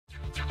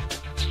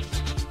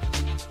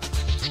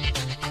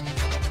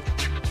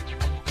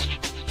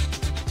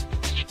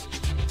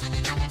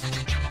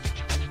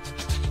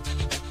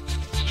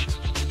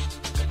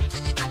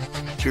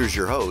Here's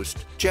your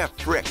host, Jeff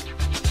Frick.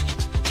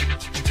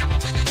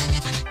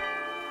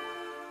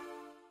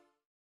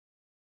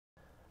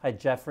 Hi,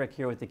 Jeff Frick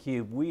here with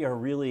theCUBE. We are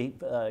really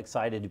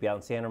excited to be out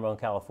in San Ramon,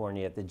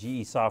 California at the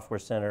GE Software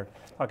Center,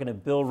 talking to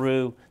Bill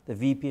Rue, the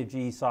VP of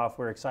GE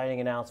Software.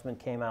 Exciting announcement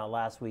came out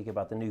last week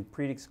about the new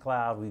Predix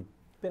Cloud. We've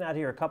been out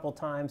here a couple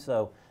times,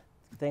 so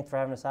thanks for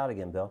having us out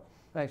again, Bill.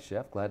 Thanks,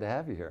 Jeff. Glad to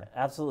have you here.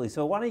 Absolutely.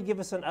 So why don't you give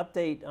us an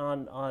update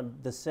on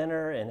the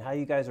center and how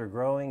you guys are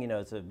growing? You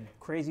know, it's a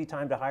crazy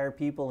time to hire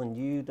people, and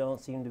you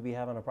don't seem to be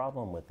having a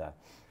problem with that.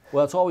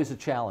 Well, it's always a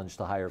challenge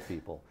to hire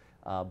people.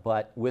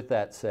 But with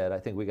that said, I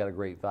think we got a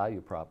great value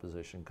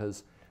proposition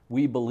because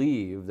we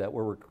believe that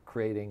we're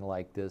creating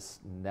like the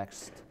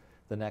next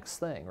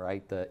thing,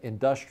 right? The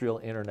industrial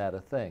Internet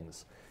of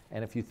Things.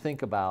 And if you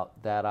think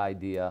about that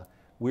idea,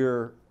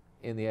 we're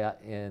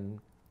in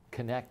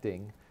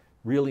connecting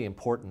really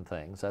important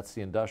things, that's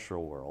the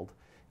industrial world,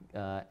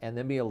 and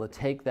then be able to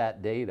take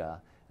that data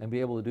and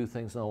be able to do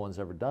things no one's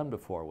ever done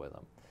before with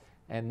them.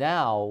 And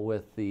now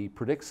with the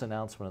Predix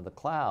announcement of the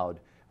cloud,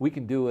 we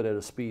can do it at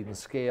a speed and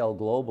scale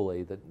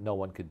globally that no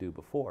one could do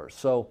before.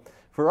 So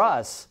for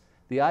us,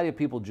 the idea of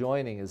people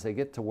joining is they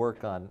get to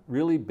work on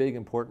really big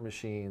important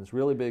machines,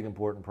 really big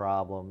important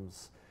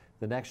problems,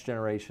 the next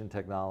generation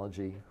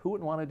technology. Who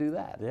wouldn't want to do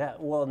that? Yeah,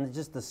 well, and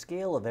just the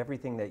scale of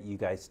everything that you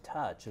guys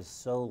touch is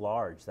so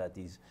large that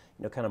these,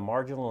 kind of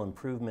marginal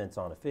improvements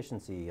on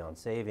efficiency, on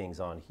savings,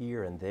 on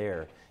here and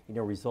there,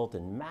 result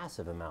in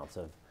massive amounts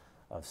of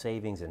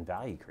savings and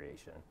value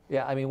creation.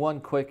 Yeah, I mean, one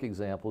quick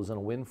example is in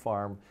a wind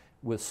farm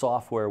with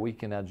software, we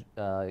can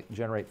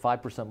generate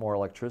 5% more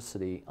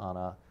electricity on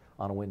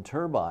a wind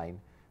turbine.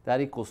 That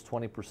equals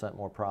 20%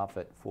 more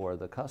profit for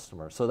the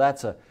customer. So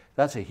that's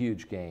a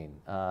huge gain.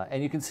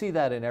 And you can see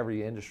that in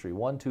every industry.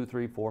 1, 2,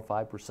 3, 4,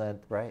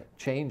 5%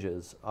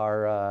 changes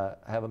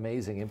have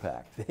amazing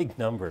impact. Big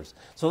numbers.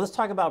 So let's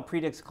talk about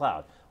Predix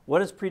Cloud.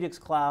 What is Predix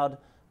Cloud?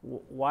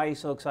 Why are you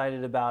so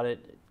excited about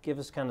it? Give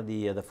us kind of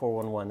the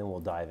 411, then we'll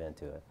dive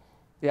into it.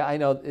 Yeah, I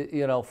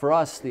know, for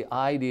us, the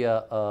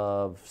idea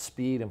of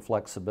speed and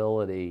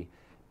flexibility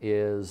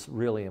is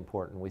really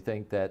important. We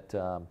think that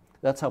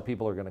that's how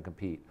people are going to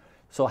compete.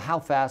 So how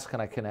fast can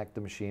I connect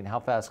the machine? How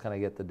fast can I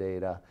get the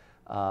data?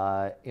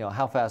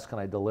 How fast can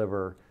I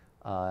deliver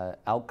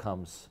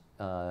outcomes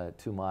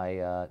to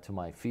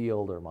my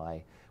field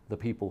or the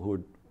people who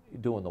are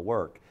doing the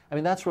work? I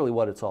mean, that's really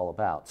what it's all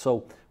about.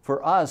 So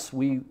for us,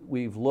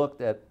 we've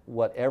looked at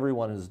what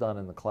everyone has done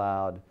in the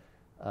cloud,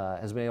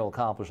 has been able to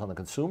accomplish on the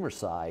consumer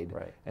side,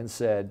 and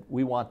said,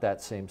 we want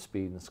that same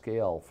speed and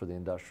scale for the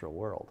industrial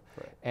world.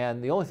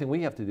 And the only thing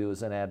we have to do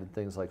is then add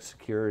things like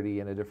security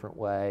in a different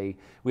way.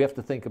 We have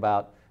to think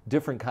about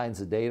different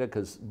kinds of data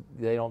because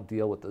they don't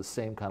deal with the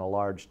same kind of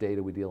large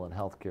data we deal in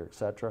healthcare, et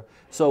cetera.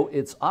 So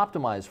it's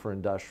optimized for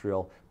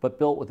industrial, but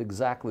built with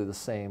exactly the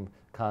same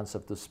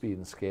concept of speed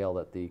and scale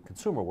that the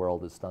consumer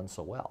world has done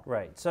so well.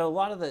 Right, so a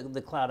lot of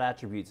the cloud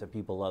attributes that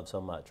people love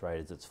so much, right,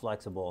 is it's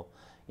flexible,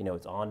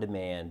 it's on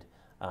demand,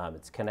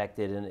 it's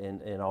connected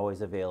and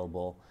always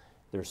available.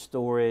 There's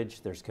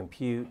storage, there's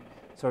compute.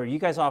 So are you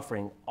guys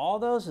offering all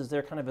those? Is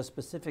there kind of a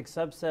specific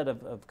subset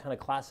of kind of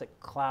classic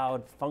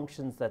cloud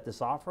functions that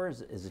this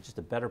offers? Is it just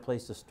a better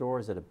place to store?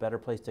 Is it a better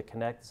place to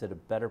connect? Is it a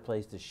better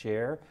place to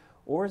share?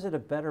 Or is it a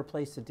better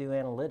place to do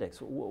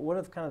analytics? What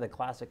are kind of the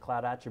classic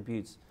cloud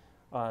attributes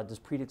does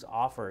Predix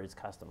offer its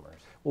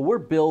customers? Well, we're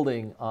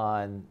building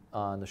on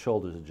the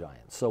shoulders of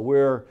giants. So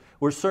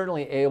we're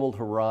certainly able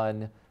to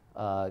run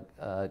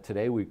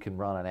today we can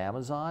run on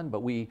Amazon,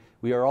 but we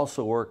are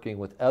also working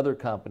with other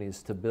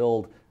companies to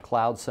build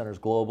cloud centers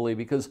globally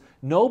because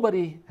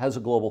nobody has a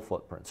global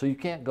footprint. So you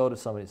can't go to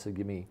somebody and say,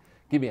 give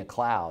me a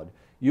cloud.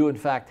 You in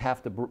fact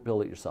have to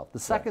build it yourself. The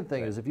second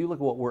thing is if you look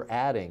at what we're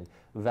adding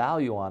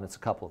value on, it's a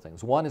couple of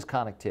things. One is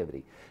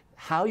connectivity.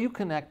 How you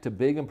connect to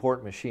big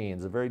important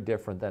machines are very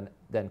different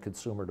than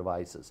consumer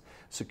devices.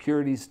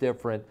 Security is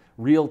different,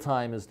 real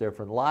time is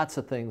different, lots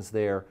of things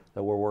there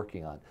that we're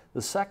working on.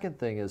 The second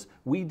thing is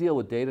we deal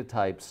with data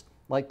types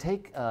like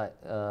take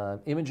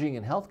imaging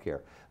in healthcare.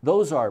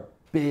 Those are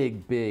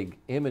big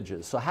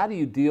images. So how do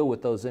you deal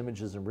with those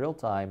images in real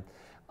time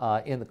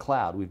in the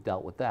cloud? We've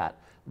dealt with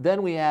that.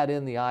 Then we add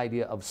in the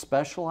idea of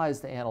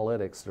specialized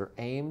analytics that are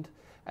aimed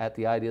at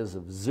the ideas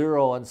of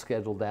zero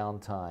unscheduled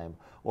downtime,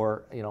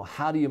 or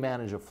how do you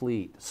manage a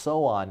fleet,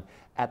 so on,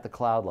 at the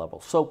cloud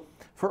level. So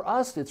for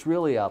us, it's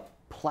really a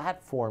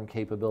platform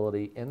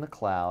capability in the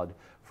cloud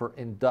for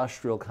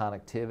industrial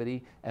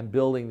connectivity and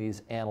building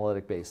these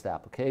analytic-based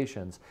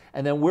applications.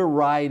 And then we're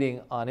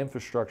riding on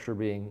infrastructure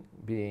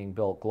being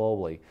built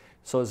globally.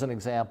 So as an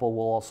example,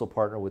 we'll also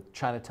partner with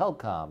China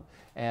Telecom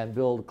and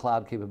build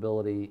cloud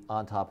capability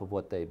on top of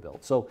what they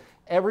built. So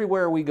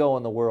everywhere we go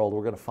in the world,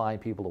 we're going to find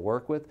people to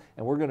work with,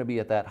 and we're going to be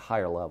at that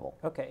higher level.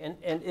 Okay,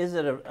 and is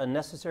it a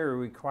necessary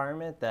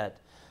requirement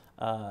that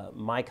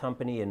my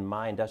company and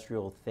my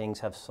industrial things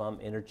have some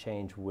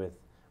interchange with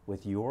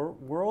your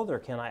world, or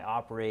can I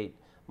operate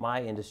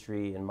my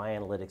industry and my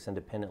analytics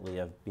independently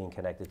of being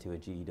connected to a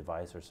GE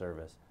device or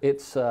service?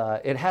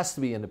 It has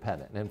to be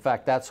independent. And in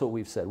fact, that's what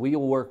we've said. We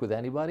will work with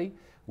anybody.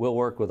 We'll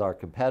work with our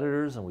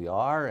competitors, and we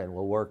are, and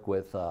we'll work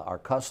with our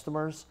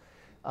customers.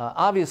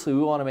 Obviously,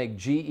 we want to make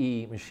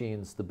GE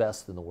machines the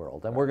best in the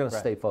world, and we're going to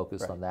stay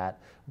focused on that.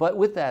 But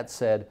with that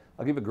said,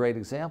 I'll give a great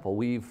example.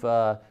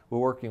 We're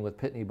working with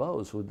Pitney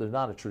Bowes, who they're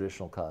not a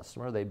traditional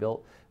customer. They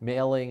built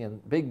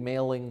big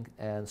mailing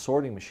and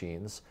sorting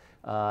machines,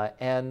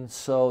 and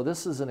so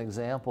this is an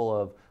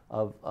example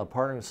of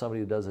partnering with somebody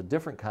who does a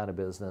different kind of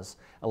business,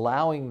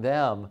 allowing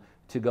them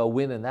to go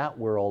win in that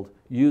world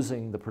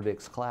using the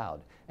Predix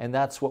cloud, and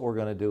that's what we're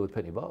going to do with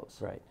Pitney Bowes.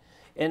 Right,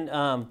 and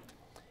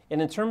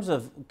in terms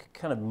of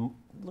kind of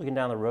looking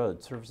down the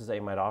road, services that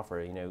you might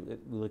offer, you know,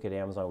 we look at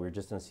Amazon. We were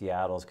just in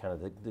Seattle as kind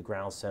of the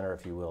ground center,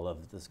 if you will,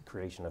 of this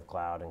creation of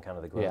cloud and kind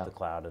of the growth of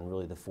cloud and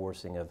really the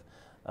forcing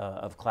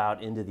of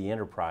cloud into the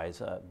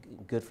enterprise.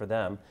 Good for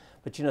them.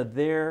 But you know,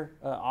 their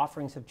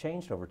offerings have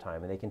changed over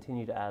time, and they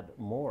continue to add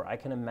more. I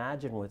can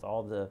imagine with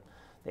all the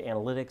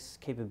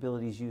analytics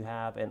capabilities you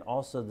have, and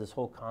also this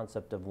whole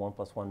concept of 1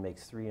 + 1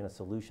 makes 3 in a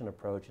solution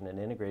approach and an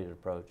integrated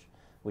approach,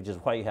 which is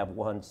why you have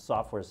one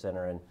software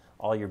center and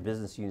all your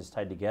business units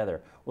tied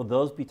together. Will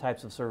those be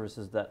types of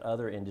services that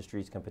other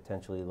industries can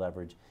potentially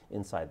leverage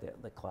inside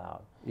the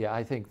cloud? Yeah,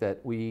 I think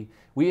that we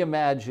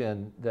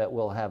imagine that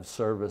we'll have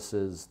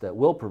services that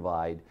we'll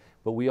provide,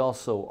 but we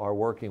also are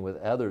working with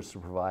others to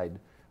provide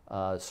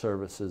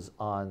services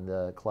on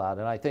the cloud.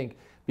 And I think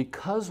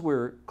because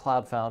we're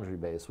Cloud Foundry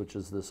based, which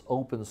is this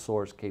open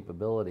source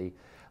capability,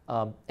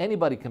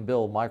 anybody can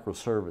build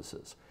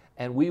microservices,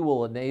 and we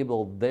will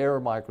enable their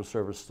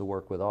microservice to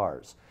work with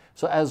ours.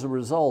 So as a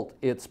result,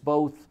 it's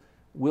both,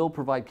 we'll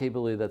provide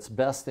capability that's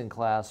best in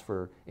class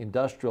for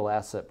industrial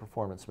asset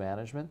performance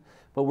management,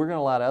 but we're going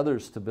to allow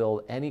others to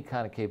build any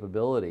kind of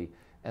capability.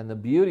 And the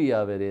beauty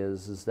of it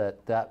is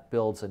that that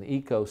builds an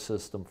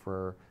ecosystem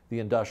for the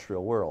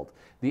industrial world.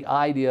 The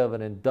idea of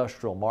an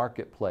industrial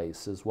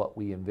marketplace is what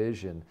we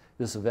envision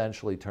this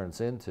eventually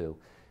turns into.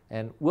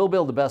 And we'll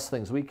build the best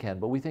things we can,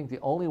 but we think the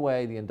only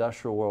way the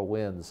industrial world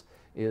wins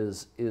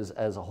is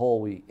as a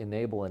whole we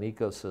enable an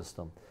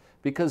ecosystem.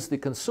 Because the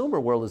consumer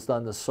world has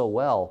done this so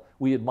well,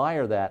 we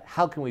admire that.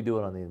 How can we do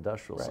it on the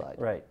industrial side?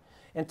 Right.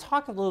 And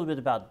talk a little bit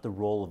about the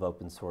role of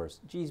open source.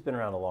 GE's been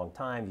around a long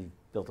time.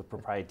 You've built a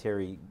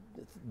proprietary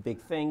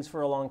big things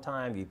for a long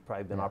time. You've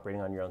probably been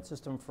operating on your own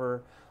system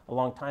for a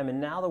long time.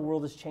 And now the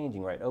world is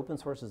changing, right? Open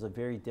source is a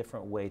very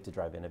different way to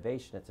drive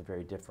innovation. It's a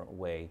very different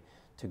way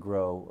to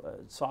grow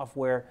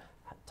software.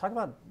 Talk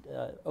about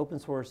open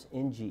source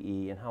in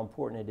GE and how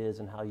important it is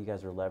and how you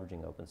guys are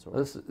leveraging open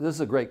source. This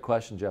is a great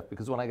question, Jeff,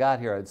 because when I got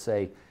here, I'd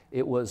say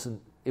it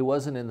wasn't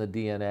in the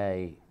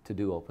DNA to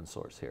do open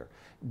source here.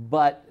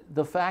 But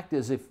the fact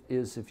is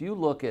if you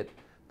look at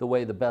the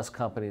way the best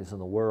companies in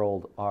the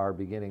world are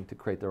beginning to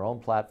create their own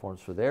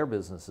platforms for their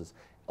businesses,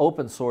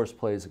 open source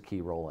plays a key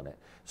role in it.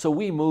 So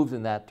we moved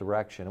in that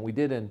direction, and we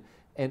did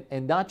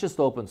and not just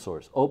open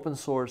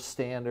source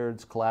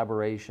standards,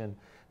 collaboration.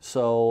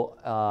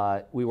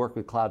 So we work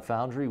with Cloud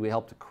Foundry. We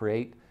helped to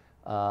create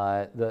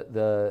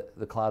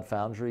the Cloud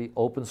Foundry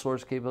open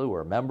source capability.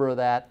 We're a member of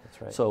that.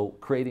 That's right. So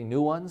creating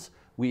new ones.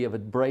 We have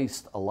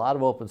embraced a lot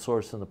of open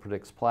source in the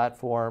Predix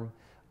platform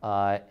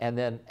and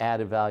then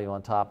added value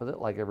on top of it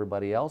like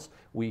everybody else.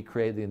 We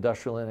created the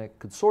Industrial Internet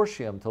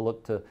Consortium to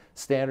look to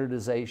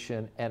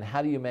standardization and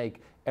how do you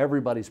make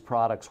everybody's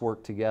products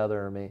work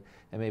together and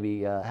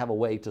maybe have a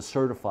way to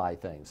certify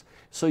things.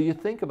 So you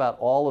think about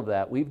all of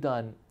that. We've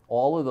done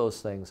all of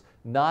those things,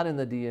 not in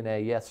the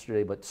DNA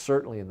yesterday, but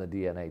certainly in the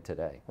DNA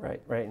today. Right,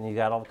 and you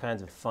got all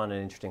kinds of fun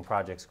and interesting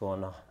projects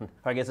going on.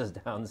 I guess it's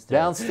downstairs.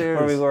 Downstairs.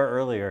 Where we were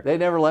earlier. They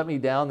never let me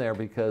down there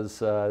because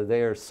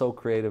they are so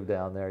creative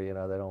down there, you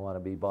know, they don't want to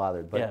be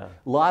bothered. But a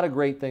lot of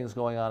great things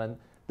going on. And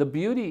the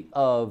beauty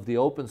of the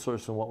open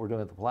source and what we're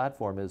doing at the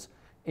platform is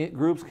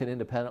groups can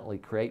independently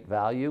create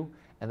value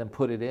and then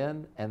put it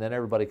in, and then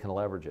everybody can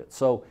leverage it.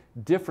 So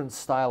different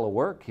style of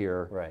work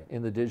here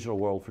in the digital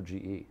world for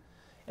GE.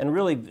 And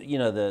really, you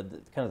know, the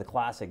kind of the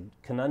classic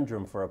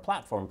conundrum for a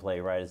platform play,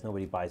 right, is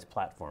nobody buys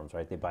platforms,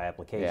 right? They buy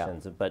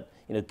applications. Yeah. But,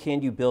 you know,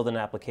 can you build an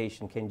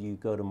application? Can you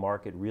go to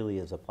market really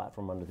as a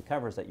platform under the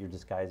covers that you're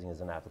disguising as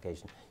an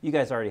application? You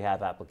guys already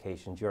have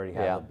applications. You already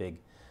have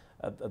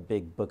a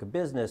big book of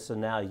business. So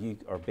now you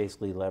are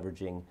basically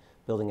leveraging,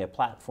 building a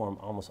platform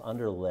almost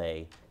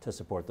underlay to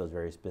support those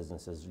various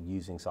businesses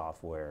using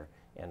software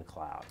and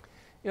cloud.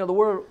 You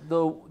know,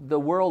 the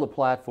world of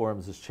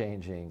platforms is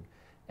changing.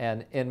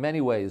 And in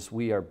many ways,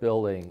 we are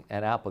building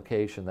an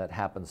application that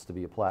happens to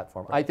be a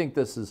platform. Right. I think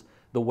this is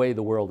the way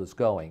the world is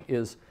going,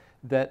 is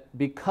that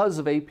because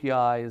of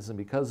APIs and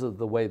because of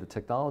the way the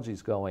technology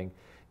is going,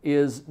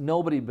 is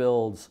nobody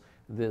builds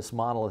this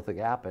monolithic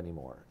app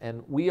anymore.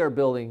 And we are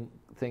building,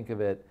 think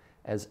of it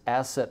as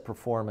asset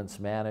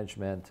performance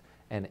management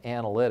and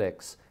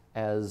analytics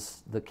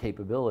as the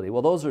capability.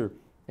 Well, those are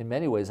in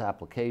many ways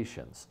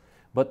applications.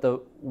 But the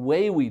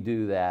way we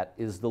do that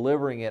is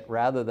delivering it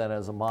rather than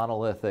as a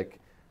monolithic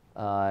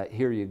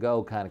here you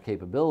go kind of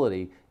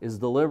capability, is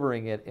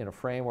delivering it in a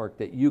framework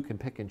that you can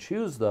pick and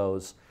choose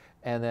those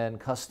and then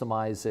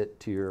customize it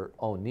to your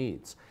own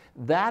needs.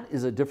 That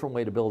is a different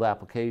way to build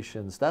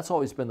applications. That's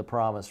always been the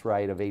promise,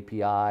 right, of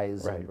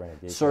APIs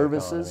and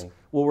services. Economy.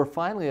 Well, we're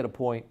finally at a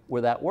point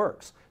where that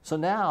works. So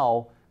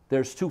now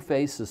there's two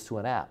faces to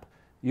an app.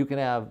 You can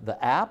have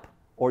the app,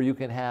 or you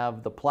can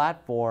have the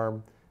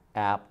platform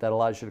app that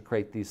allows you to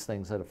create these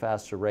things at a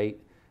faster rate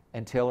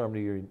and tailor them to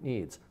your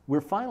needs.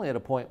 We're finally at a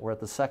point where at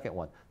the second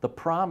one, the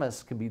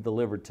promise can be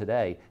delivered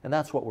today, and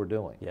that's what we're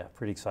doing. Yeah,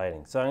 pretty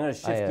exciting. So I'm going to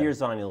shift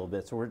gears on you a little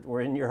bit. So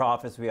we're in your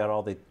office. We got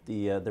all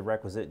the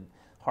requisite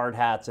hard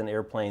hats and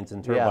airplanes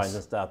and turbines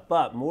and stuff.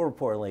 But more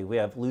importantly, we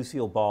have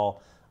Lucille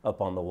Ball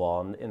up on the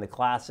wall in the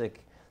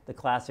classic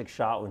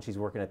shot when she's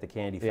working at the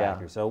candy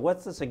factory. So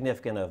what's the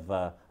significance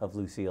of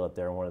Lucille up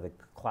there, and one of the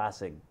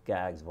classic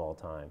gags of all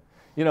time?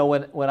 You know,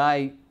 when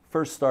I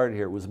first started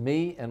here, it was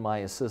me and my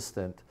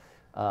assistant,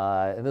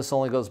 and this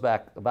only goes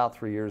back about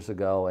 3 years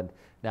ago, and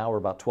now we're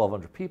about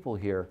 1,200 people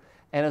here.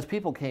 And as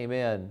people came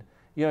in,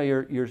 you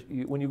know,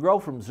 when you grow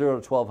from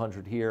 0 to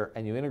 1,200 here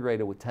and you integrate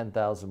it with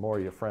 10,000 more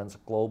of your friends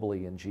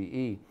globally in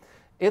GE,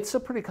 it's a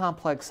pretty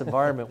complex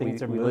environment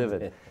we live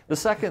in. The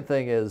second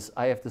thing is,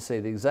 I have to say,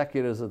 the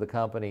executives of the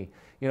company,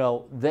 you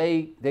know,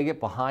 they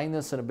get behind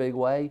this in a big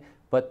way,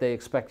 but they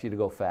expect you to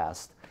go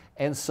fast.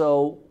 And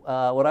so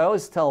what I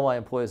always tell my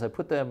employees, I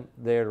put them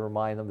there to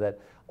remind them that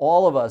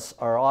all of us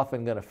are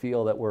often going to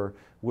feel that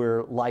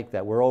we're like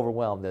that. We're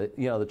overwhelmed. That,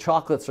 you know, the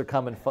chocolates are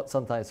coming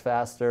sometimes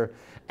faster,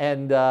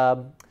 and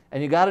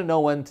you got to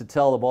know when to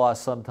tell the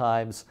boss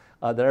sometimes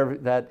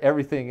that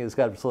everything has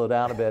got to slow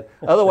down a bit.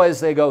 Otherwise,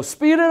 they go,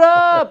 speed it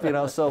up. You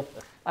know, so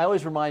I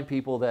always remind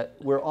people that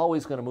we're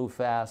always going to move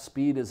fast.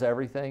 Speed is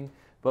everything,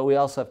 but we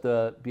also have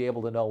to be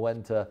able to know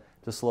when to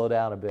slow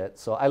down a bit.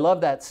 So I love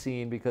that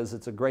scene because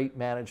it's a great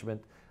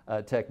management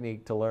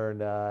technique to learn,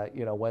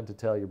 you know, when to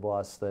tell your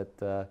boss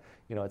that,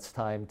 you know, it's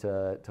time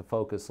to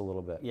focus a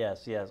little bit.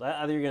 Yes, yes. I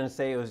thought you were going to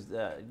say it was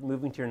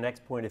moving to your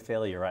next point of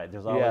failure, right?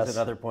 There's always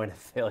another point of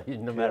failure,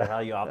 no matter how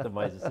you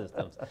optimize the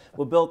systems.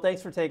 Well, Bill,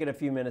 thanks for taking a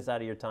few minutes out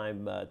of your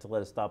time to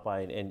let us stop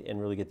by and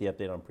really get the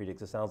update on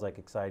Predix. It sounds like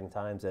exciting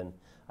times, and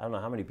I don't know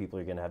how many people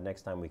you're going to have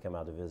next time we come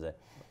out to visit.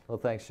 Well,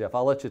 thanks, Jeff.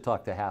 I'll let you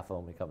talk to half of them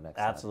when we come next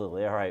time.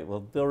 Absolutely. All right.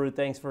 Well, Bill Ruth,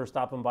 thanks for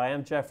stopping by.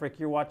 I'm Jeff Frick.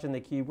 You're watching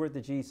theCUBE. We're at the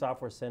GE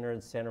Software Center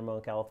in San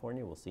Ramon,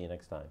 California. We'll see you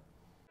next time.